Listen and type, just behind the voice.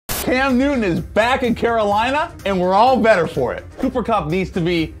Cam Newton is back in Carolina, and we're all better for it. Cooper Kupp needs to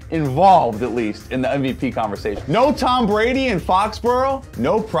be involved, at least, in the MVP conversation. No Tom Brady in Foxborough?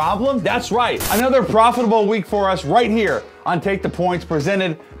 No problem? That's right. Another profitable week for us right here on Take the Points,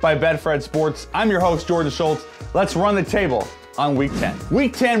 presented by Betfred Sports. I'm your host, Jordan Schultz. Let's run the table on Week 10.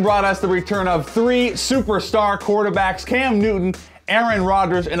 Week 10 brought us the return of three superstar quarterbacks, Cam Newton, Aaron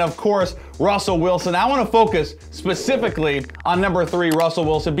Rodgers, and of course, Russell Wilson. I want to focus specifically on number 3, Russell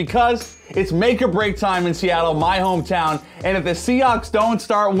Wilson, because it's make or break time in Seattle, my hometown, and if the Seahawks don't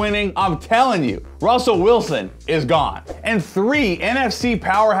start winning, I'm telling you, Russell Wilson is gone. And 3 NFC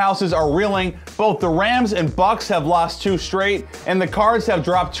powerhouses are reeling. Both the Rams and Bucks have lost 2 straight, and the Cards have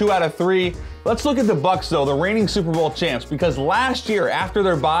dropped 2 out of 3. Let's look at the Bucks, though, the reigning Super Bowl champs, because last year, after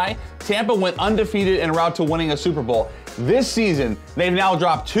their bye, Tampa went undefeated en route to winning a Super Bowl. This season, they've now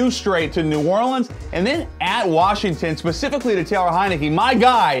dropped 2 straight to New Orleans and then at Washington, specifically to Taylor Heineke. My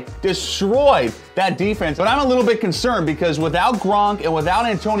guy destroyed that defense, but I'm a little bit concerned because without Gronk and without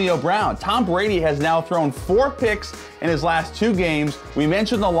Antonio Brown, Tom Brady has now thrown 4 picks in his last 2 games. We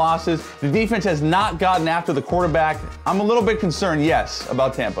mentioned the losses. The defense has not gotten after the quarterback. I'm a little bit concerned, yes,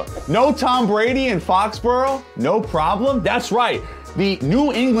 about Tampa. No Tom Brady in Foxborough? No problem? That's right. The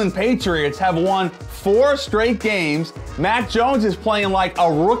New England Patriots have won 4 straight games. Mac Jones is playing like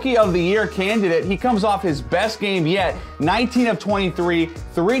a Rookie of the Year candidate. He comes off his best game yet, 19 of 23,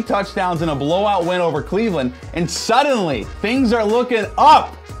 3 touchdowns and a blowout win over Cleveland. And suddenly, things are looking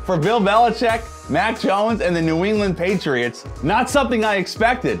up for Bill Belichick, Mac Jones, and the New England Patriots. Not something I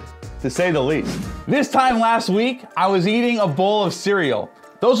expected, to say the least. This time last week, I was eating a bowl of cereal.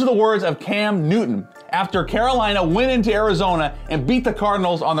 Those are the words of Cam Newton after Carolina went into Arizona and beat the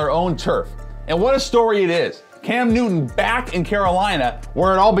Cardinals on their own turf. And what a story it is. Cam Newton back in Carolina,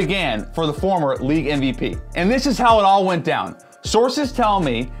 where it all began for the former league MVP. And this is how it all went down. Sources tell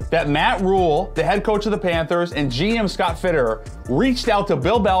me that Matt Rule, the head coach of the Panthers, and GM Scott Fitterer reached out to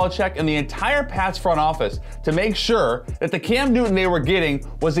Bill Belichick and the entire Pats front office to make sure that the Cam Newton they were getting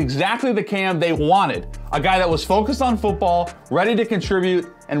was exactly the Cam they wanted. A guy that was focused on football, ready to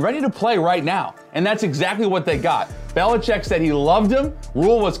contribute, and ready to play right now. And that's exactly what they got. Belichick said he loved him.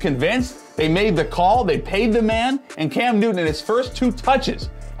 Rule was convinced. They made the call. They paid the man. And Cam Newton, in his first 2 touches,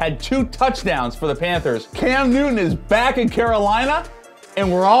 had 2 touchdowns for the Panthers. Cam Newton is back in Carolina,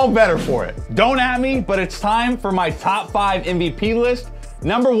 and we're all better for it. Don't at me, but it's time for my top 5 MVP list.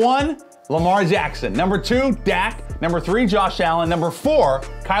 Number 1, Lamar Jackson. Number 2, Dak. Number 3, Josh Allen. Number 4,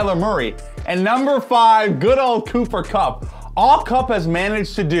 Kyler Murray. And number 5, good old Cooper Kupp. All Kupp has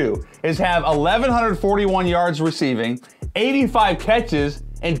managed to do is have 1,141 yards receiving, 85 catches,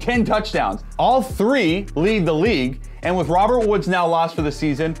 and 10 touchdowns. All 3 lead the league. And with Robert Woods now lost for the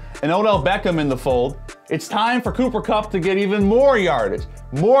season and Odell Beckham in the fold, it's time for Cooper Kupp to get even more yardage,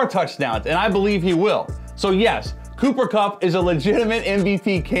 more touchdowns, and I believe he will. So yes, Cooper Kupp is a legitimate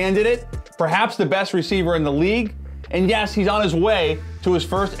MVP candidate, perhaps the best receiver in the league, and yes, he's on his way to his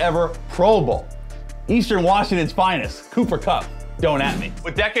first ever Pro Bowl. Eastern Washington's finest, Cooper Kupp. Don't at me.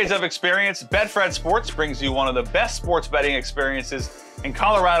 With decades of experience, Betfred Sports brings you one of the best sports betting experiences in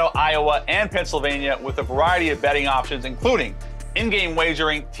Colorado, Iowa, and Pennsylvania, with a variety of betting options, including in-game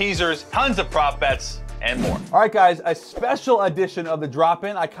wagering, teasers, tons of prop bets, and more. All right, guys, a special edition of the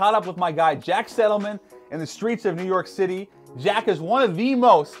Drop-In. I caught up with my guy, Jack Settleman, in the streets of New York City. Jack is one of the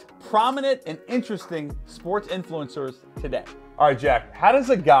most prominent and interesting sports influencers today. All right, Jack, how does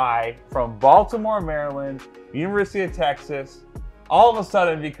a guy from Baltimore, Maryland, University of Texas, all of a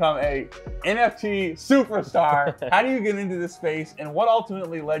sudden become a NFT superstar? How do you get into this space, and what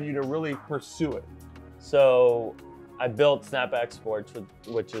ultimately led you to really pursue it? So I built Snapback Sports,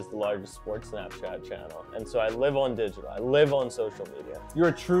 which is the largest sports Snapchat channel. And so I live on digital. I live on social media. You're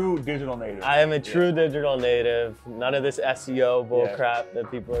a true digital native. I am a true digital native. None of this SEO bullcrap that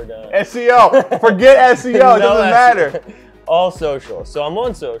people are doing. SEO. Forget SEO. It doesn't matter. All social. So I'm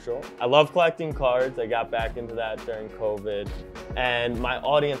on social. I love collecting cards. I got back into that during COVID. And my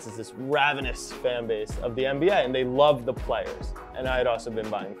audience is this ravenous fan base of the NBA, and they love the players. And I had also been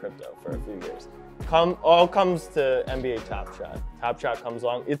buying crypto for a few years. All comes to NBA Top Shot. Top Shot comes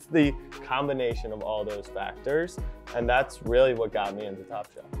along. It's the combination of all those factors, and that's really what got me into Top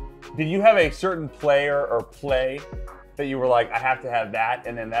Shot. Did you have a certain player or play that you were like, I have to have that,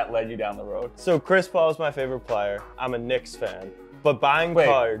 and then that led you down the road? So Chris Paul is my favorite player. I'm a Knicks fan, but buying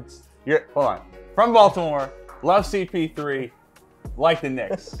cards. Hold on. From Baltimore, love CP3, like the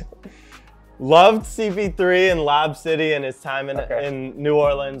Knicks. Loved CP3 in Lob City and his time in New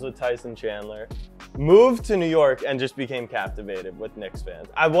Orleans with Tyson Chandler. moved to New York and just became captivated with Knicks fans.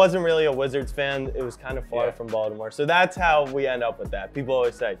 I wasn't really a Wizards fan. It was kind of far from Baltimore. So that's how we end up with that. People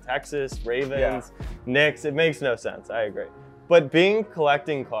always say Texas, Ravens, Knicks. It makes no sense. I agree. But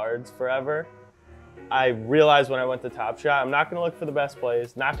collecting cards forever, I realized when I went to Top Shot, I'm not going to look for the best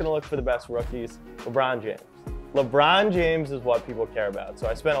plays, not going to look for the best rookies. LeBron James. LeBron James is what people care about. So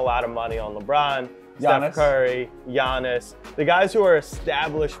I spent a lot of money on LeBron, Steph Curry, Giannis, the guys who are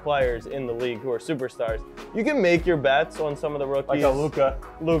established players in the league, who are superstars. You can make your bets on some of the rookies. Like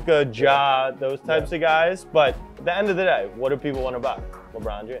Luka, Ja, those types of guys. But at the end of the day, what do people want to buy?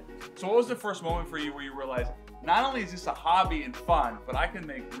 LeBron James. So what was the first moment for you where you realized, not only is this a hobby and fun, but I can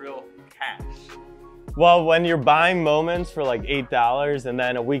make real cash? Well, when you're buying moments for like $8 and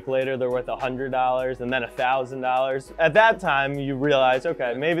then a week later they're worth $100 and then $1,000, at that time you realize,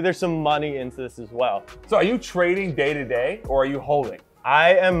 okay, maybe there's some money into this as well. So are you trading day to day or are you holding?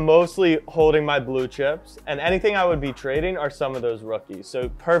 I am mostly holding my blue chips, and anything I would be trading are some of those rookies. So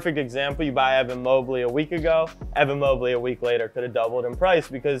perfect example, you buy Evan Mobley a week ago, Evan Mobley a week later could have doubled in price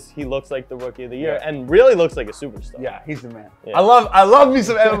because he looks like the rookie of the year and really looks like a superstar. Yeah, he's the man. Yeah. I love me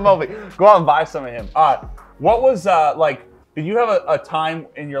some Evan Mobley. Go out and buy some of him. What was like, did you have a time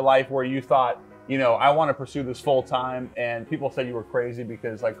in your life where you thought, you know, I want to pursue this full time, and people said you were crazy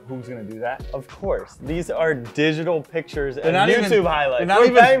because, like, who's going to do that? Of course. These are digital pictures and YouTube highlights.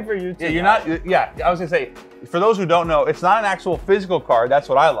 We're paying for YouTube. Yeah, you're not. Yeah, I was going to say, for those who don't know, it's not an actual physical card. That's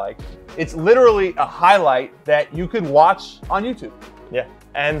what I like. It's literally a highlight that you could watch on YouTube. Yeah.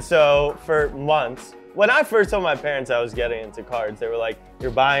 And so for months, when I first told my parents I was getting into cards, they were like,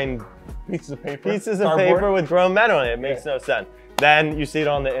 "You're buying pieces of paper with grown men on it. It makes no sense." Then you see it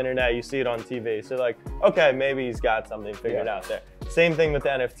on the internet, you see it on TV. So like, okay, maybe he's got something figured out there. Same thing with the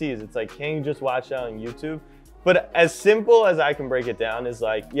NFTs. It's like, can you just watch that on YouTube? But as simple as I can break it down is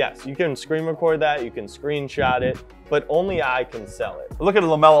like, yes, you can screen record that, you can screenshot it, but only I can sell it. Look at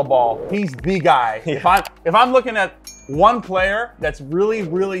LaMelo Ball. He's the guy. Yeah. If I'm looking at one player that's really,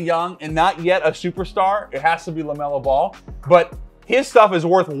 really young and not yet a superstar, it has to be LaMelo Ball. But his stuff is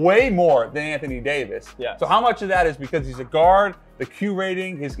worth way more than Anthony Davis. Yeah. So how much of that is because he's a guard, the Q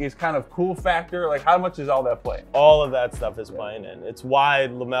rating, his kind of cool factor? Like, how much is all that playing? All of that stuff is playing in. It's why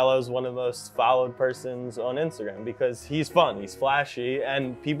LaMelo is one of the most followed persons on Instagram, because he's fun, he's flashy,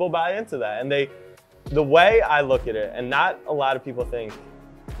 and people buy into that. And the way I look at it, and not a lot of people think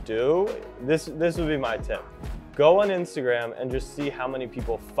this would be my tip. Go on Instagram and just see how many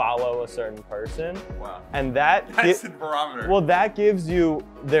people follow a certain person. Wow. And that's the barometer. Well, that gives you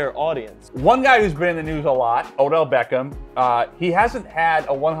their audience. One guy who's been in the news a lot, Odell Beckham, he hasn't had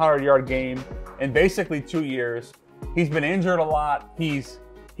a 100-yard game in basically 2 years. He's been injured a lot. He's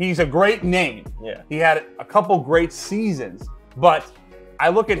a great name. Yeah. He had a couple great seasons, but I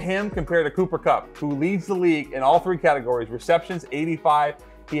look at him compared to Cooper Kupp, who leads the league in all three categories: receptions, 85.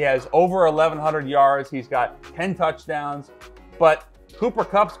 He has over 1,100 yards. He's got 10 touchdowns. But Cooper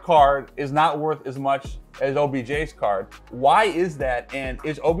Kupp's card is not worth as much as OBJ's card. Why is that? And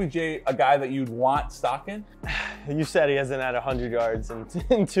is OBJ a guy that you'd want stock in? You said he hasn't had 100 yards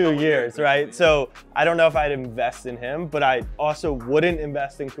in 2 years, right? So I don't know if I'd invest in him, but I also wouldn't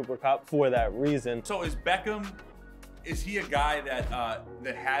invest in Cooper Kupp for that reason. So is Beckham, is he a guy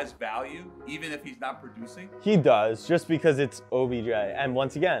that has value even if he's not producing? He does, just because it's OBJ. And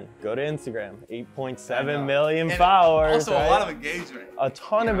once again, go to Instagram, 8.7 million followers. Also, right? A lot of engagement. A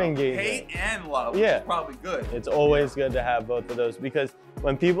ton of engagement. Hate and love, which is probably good. It's always good to have both of those, because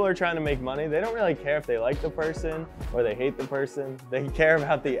when people are trying to make money, they don't really care if they like the person or they hate the person. They care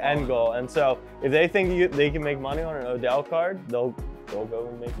about the end goal. And so if they think they can make money on an Odell card, they'll go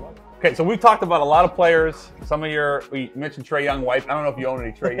and make money. Okay, so we've talked about a lot of players. We mentioned Trae Young wife. I don't know if you own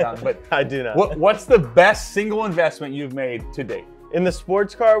any Trae Young, but I do not. What's the best single investment you've made to date? In the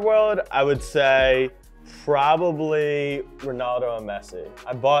sports card world, I would say probably Ronaldo and Messi.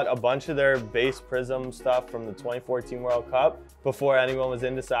 I bought a bunch of their base Prism stuff from the 2014 World Cup before anyone was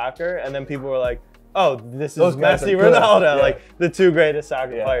into soccer, and then people were like, oh, this is Messi, Ronaldo, like the two greatest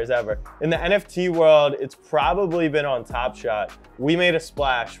soccer players ever. In the NFT world, it's probably been on Top Shot. We made a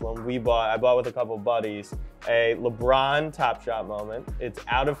splash when I bought with a couple buddies, a LeBron Top Shot moment. It's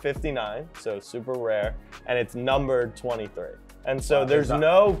out of 59, so super rare, and it's numbered 23. And so there's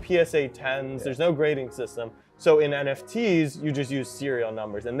no PSA 10s, there's no grading system. So in NFTs, you just use serial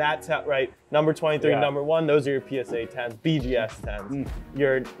numbers, and that's how, right? Number 23, number 1, those are your PSA 10s, BGS 10s.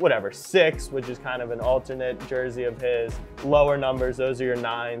 Your whatever 6, which is kind of an alternate jersey of his. Lower numbers, those are your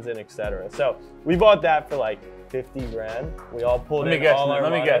 9s, and etc. So we bought that for like 50 grand. We all pulled in all our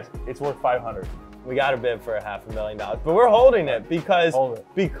money. Let me guess. It's worth 500. We got a bid for $500,000, but we're holding it because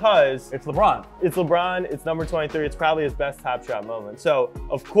It's LeBron. It's LeBron. It's number 23. It's probably his best Top Shot moment. So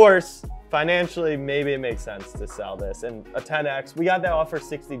of course, financially, maybe it makes sense to sell this. And a 10x, we got that offer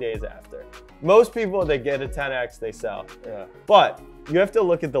 60 days after. Most people that get a 10x, they sell. Yeah. But you have to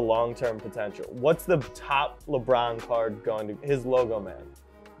look at the long-term potential. What's the top LeBron card going to? His logo, man.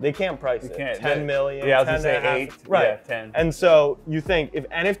 They can't price it. 10 million. Yeah, I was gonna say 8. Right. Yeah, 10. And so you think if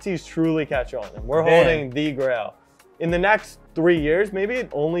NFTs truly catch on, and we're holding the grail, in the next 3 years, maybe it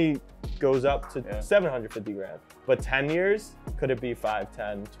only goes up to 750 grand. But 10 years, could it be 5,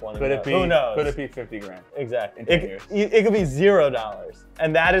 10, 20? Could it be? Who knows? Could it be 50 grand? Exactly. In 10 years. It could be $0,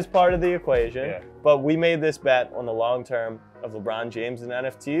 and that is part of the equation. Yeah. But we made this bet on the long term of LeBron James and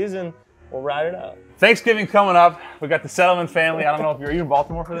NFTs, and we'll ride it out. Thanksgiving coming up. We got the Settleman family. I don't know if are you in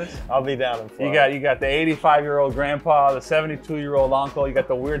Baltimore for this? I'll be down in Florida. You got the 85-year-old grandpa, the 72-year-old uncle. You got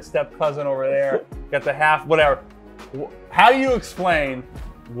the weird step cousin over there. You got the half whatever. How do you explain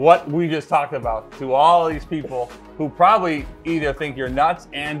what we just talked about to all of these people who probably either think you're nuts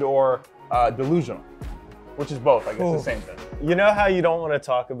and or delusional, which is both, I guess, the same thing. You know how you don't want to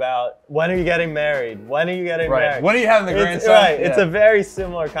talk about when are you getting married? When are you getting married? When are you having the grandson? Right. It's a very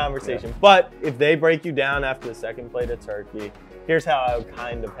similar conversation. Yeah. But if they break you down after the second plate of turkey, here's how I would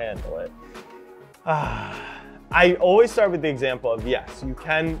kind of handle it. I always start with the example of, yes, you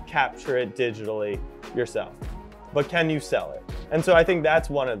can capture it digitally yourself, but can you sell it? And so I think that's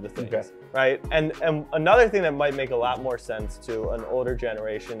one of the things, right? And another thing that might make a lot more sense to an older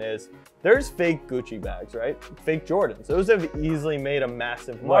generation is there's fake Gucci bags, right? Fake Jordans. Those have easily made a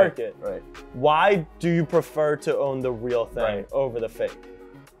massive market. Right. Why do you prefer to own the real thing over the fake?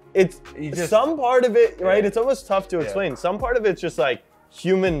 It's some part of it, right? It's almost tough to explain. Some part of it's just like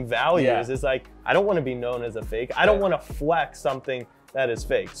human values. It's like, I don't want to be known as a fake. I don't want to flex something that is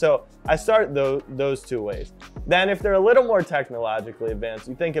fake. So I start those two ways. Then if they're a little more technologically advanced,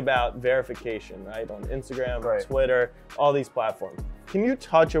 you think about verification, right? On Instagram, Twitter, all these platforms. Can you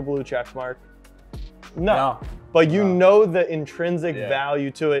touch a blue check mark? No. But you know the intrinsic value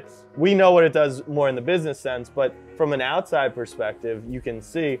to it. We know what it does more in the business sense, but from an outside perspective, you can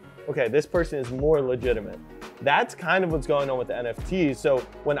see, okay, this person is more legitimate. That's kind of what's going on with the NFTs. So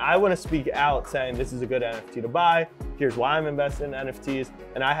when I want to speak out saying this is a good NFT to buy, here's why I'm invested in NFTs,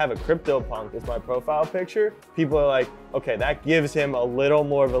 and I have a CryptoPunk as my profile picture, people are like, okay, that gives him a little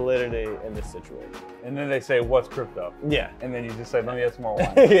more validity in this situation. And then they say, what's crypto? Yeah. And then you just say, let me get some more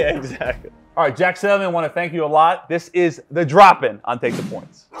wine. Yeah, exactly. All right, Jack Settleman, I want to thank you a lot. This is the drop-in on Take the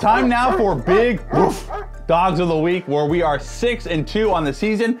Points. Time now for Big Dogs of the Week, where we are 6-2 on the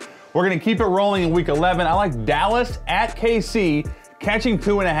season. We're going to keep it rolling in Week 11. I like Dallas at KC, catching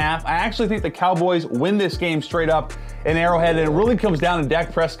 2.5. I actually think the Cowboys win this game straight up in Arrowhead, and it really comes down to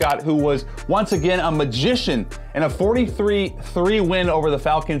Dak Prescott, who was once again a magician in a 43-3 win over the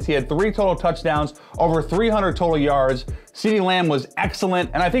Falcons. He had 3 total touchdowns, over 300 total yards. CeeDee Lamb was excellent,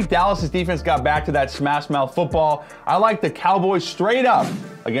 and I think Dallas's defense got back to that smash mouth football. I like the Cowboys straight up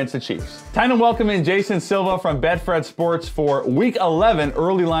against the Chiefs. Time to welcome in Jason Silva from Betfred Sports for Week 11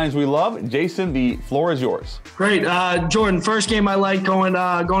 early lines we love. Jason, the floor is yours. Great, Jordan. First game I like going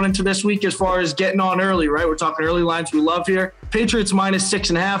into this week as far as getting on early. Right, we're talking early lines we love here. Patriots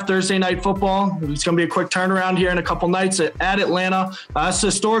 -6.5 Thursday night football. It's going to be a quick turnaround here in a couple nights at Atlanta. It's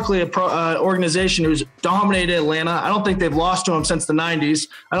historically an organization who's dominated Atlanta. I don't think they've lost to them since the 90s.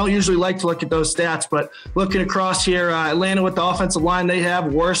 I don't usually like to look at those stats, but looking across here, Atlanta with the offensive line they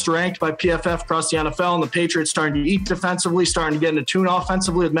have, worst ranked by PFF across the NFL, and the Patriots starting to eat defensively, starting to get into tune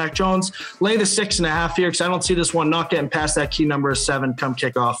offensively with Mac Jones. Lay the 6.5 here because I don't see this one not getting past that key number of 7 come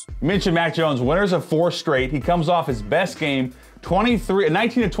kickoff. You mentioned Mac Jones, winners of 4 straight. He comes off his best game,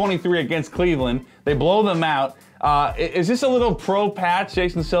 19-23 against Cleveland. They blow them out. Is this a little pro patch,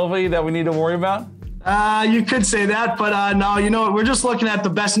 Jason Silva, that we need to worry about? You could say that, but no, you know what? We're just looking at the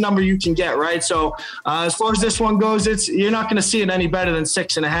best number you can get, right? So as far as this one goes, you're not going to see it any better than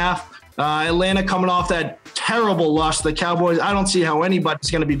 6.5. Atlanta coming off that terrible loss to the Cowboys. I don't see how anybody's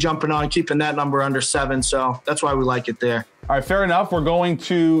going to be jumping on keeping that number under 7. So that's why we like it there. All right, fair enough. We're going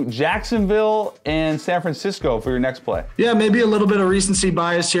to Jacksonville and San Francisco for your next play. Yeah, maybe a little bit of recency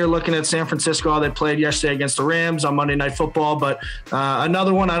bias here looking at San Francisco. They played yesterday against the Rams on Monday Night Football, but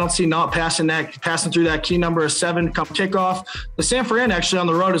another one I don't see not passing through that key number of 7 come kickoff. The San Fran actually on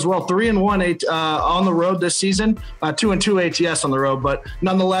the road as well, 3-1 on the road this season, 2-2 ATS on the road, but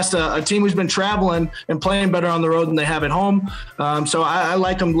nonetheless a team who's been traveling and playing better on the road than they have at home. So I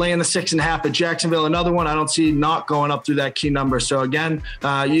like them laying the 6.5 at Jacksonville. Another one I don't see not going up through that key key number. So again,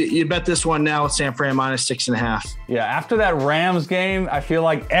 you bet this one now with San Fran minus 6.5. Yeah, after that Rams game, I feel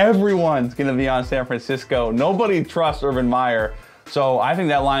like everyone's going to be on San Francisco. Nobody trusts Urban Meyer. So I think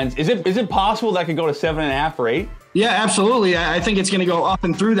that line's, is it possible that could go to 7.5 or 8? Yeah, absolutely. I think it's going to go up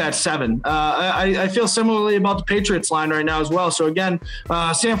and through that 7. I feel similarly about the Patriots line right now as well. So again,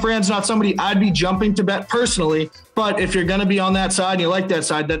 San Fran's not somebody I'd be jumping to bet personally, but if you're going to be on that side and you like that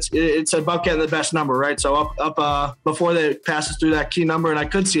side, it's about getting the best number, right? So up before they passes through that key number, and I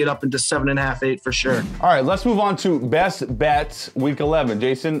could see it up into 7.5, 8 for sure. All right, let's move on to best bets week 11.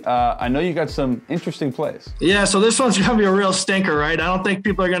 Jason, I know you got some interesting plays. Yeah, so this one's going to be a real stinker, right? I don't think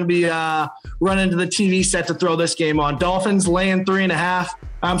people are going to be running to the TV set to throw this game on. Dolphins laying 3.5.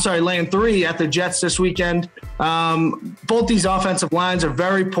 Laying 3 at the Jets this weekend. Both these offensive lines are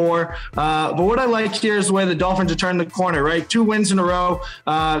very poor. But what I like here is the way the Dolphins are turning the corner, right? 2 wins in a row,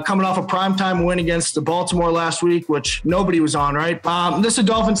 coming off a primetime win against the Baltimore last week, which nobody was on, right? This is a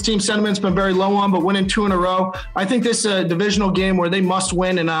Dolphins team sentiment's been very low on, but winning 2 in a row. I think this is a divisional game where they must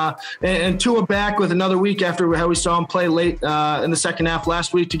win, and Tua back with another week after how we saw him play late in the second half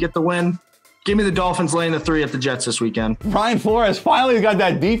last week to get the win. Give me the Dolphins laying the 3 at the Jets this weekend. Brian Flores finally got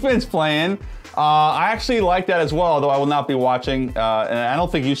that defense playing. I actually like that as well, although I will not be watching, and I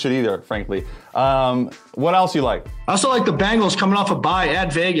don't think you should either, frankly. What else you like? I also like the Bengals coming off a bye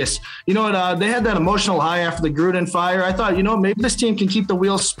at Vegas. You know what? They had that emotional high after the Gruden fire. I thought, maybe this team can keep the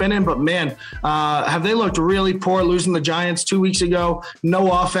wheels spinning, but man, have they looked really poor losing the Giants 2 weeks ago.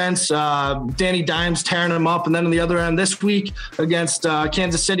 No offense. Danny Dimes tearing them up. And then on the other end this week against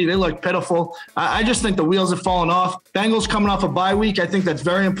Kansas City, they look pitiful. I just think the wheels have fallen off. Bengals coming off a bye week. I think that's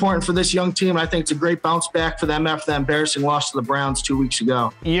very important for this young team. I think it's a great bounce back for them after that embarrassing loss to the Browns 2 weeks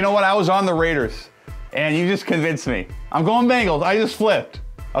ago. You know what? I was on the Raiders, and you just convinced me. I'm going Bengals. I just flipped.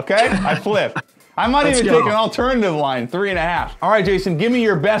 Okay? I flipped. I might even take an alternative line, 3.5. All right, Jason, give me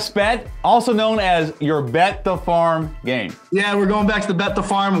your best bet, also known as your Bet the Farm game. Yeah, we're going back to the Bet the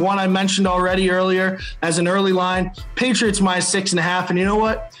Farm, one I mentioned already earlier as an early line. Patriots minus 6.5, and you know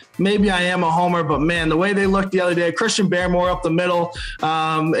what? Maybe I am a homer, but man, the way they looked the other day, Christian Barmore up the middle,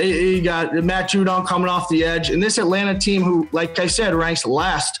 you got Matt Judon coming off the edge, and this Atlanta team who, like I said, ranks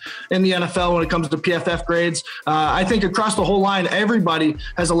last in the NFL when it comes to PFF grades. I think across the whole line, everybody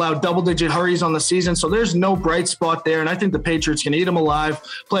has allowed double-digit hurries on the season, so there's no bright spot there, and I think the Patriots can eat them alive,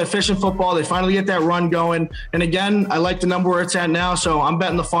 play efficient football. They finally get that run going, and again, I like the number where it's at now, so I'm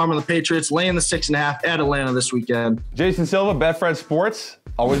betting the farm on the Patriots, laying the 6.5 at Atlanta this weekend. Jason Silva, Betfred Sports.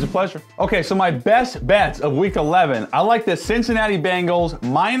 Always a pleasure. Okay, so my best bets of week 11. I like the Cincinnati Bengals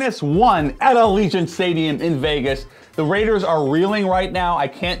 -1 at Allegiant Stadium in Vegas. The Raiders are reeling right now. I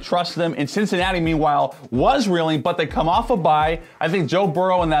can't trust them. And Cincinnati, meanwhile, was reeling, but they come off a bye. I think Joe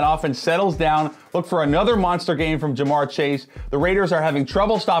Burrow and that offense settles down. Look for another monster game from Jamar Chase. The Raiders are having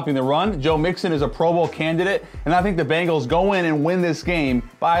trouble stopping the run. Joe Mixon is a Pro Bowl candidate, and I think the Bengals go in and win this game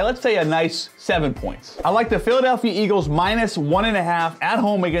by, let's say, a nice 7 points. I like the Philadelphia Eagles -1.5 at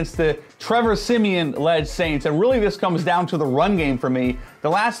home against the Trevor Siemian-led Saints, and really this comes down to the run game for me. The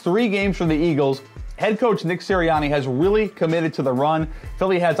last 3 games for the Eagles, head coach Nick Sirianni has really committed to the run.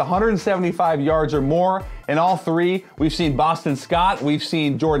 Philly has 175 yards or more in all 3. We've seen Boston Scott, we've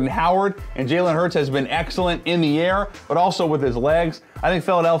seen Jordan Howard, and Jalen Hurts has been excellent in the air, but also with his legs. I think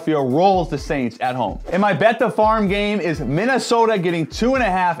Philadelphia rolls the Saints at home. And my Bet the Farm game is Minnesota getting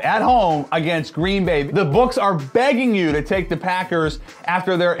 2.5 at home against Green Bay. The books are begging you to take the Packers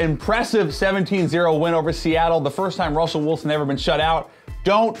after their impressive 17-0 win over Seattle, the first time Russell Wilson ever been shut out.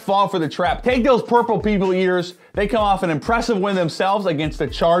 Don't fall for the trap. Take those purple people ears. They come off an impressive win themselves against the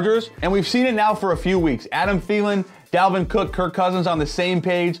Chargers, and we've seen it now for a few weeks. Adam Thielen, Dalvin Cook, Kirk Cousins on the same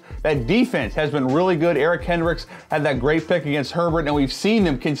page. That defense has been really good. Eric Hendricks had that great pick against Herbert, and we've seen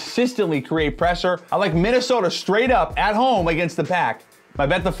them consistently create pressure. I like Minnesota straight up at home against the Pack. My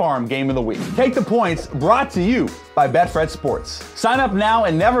Bet the Farm game of the week. Take the points, brought to you by Betfred Sports. Sign up now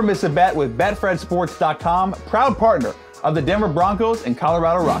and never miss a bet with BetfredSports.com, proud partner of the Denver Broncos and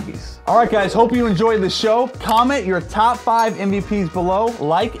Colorado Rockies. All right, guys, hope you enjoyed the show. Comment your top 5 MVPs below,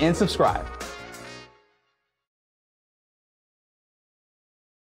 like, and subscribe.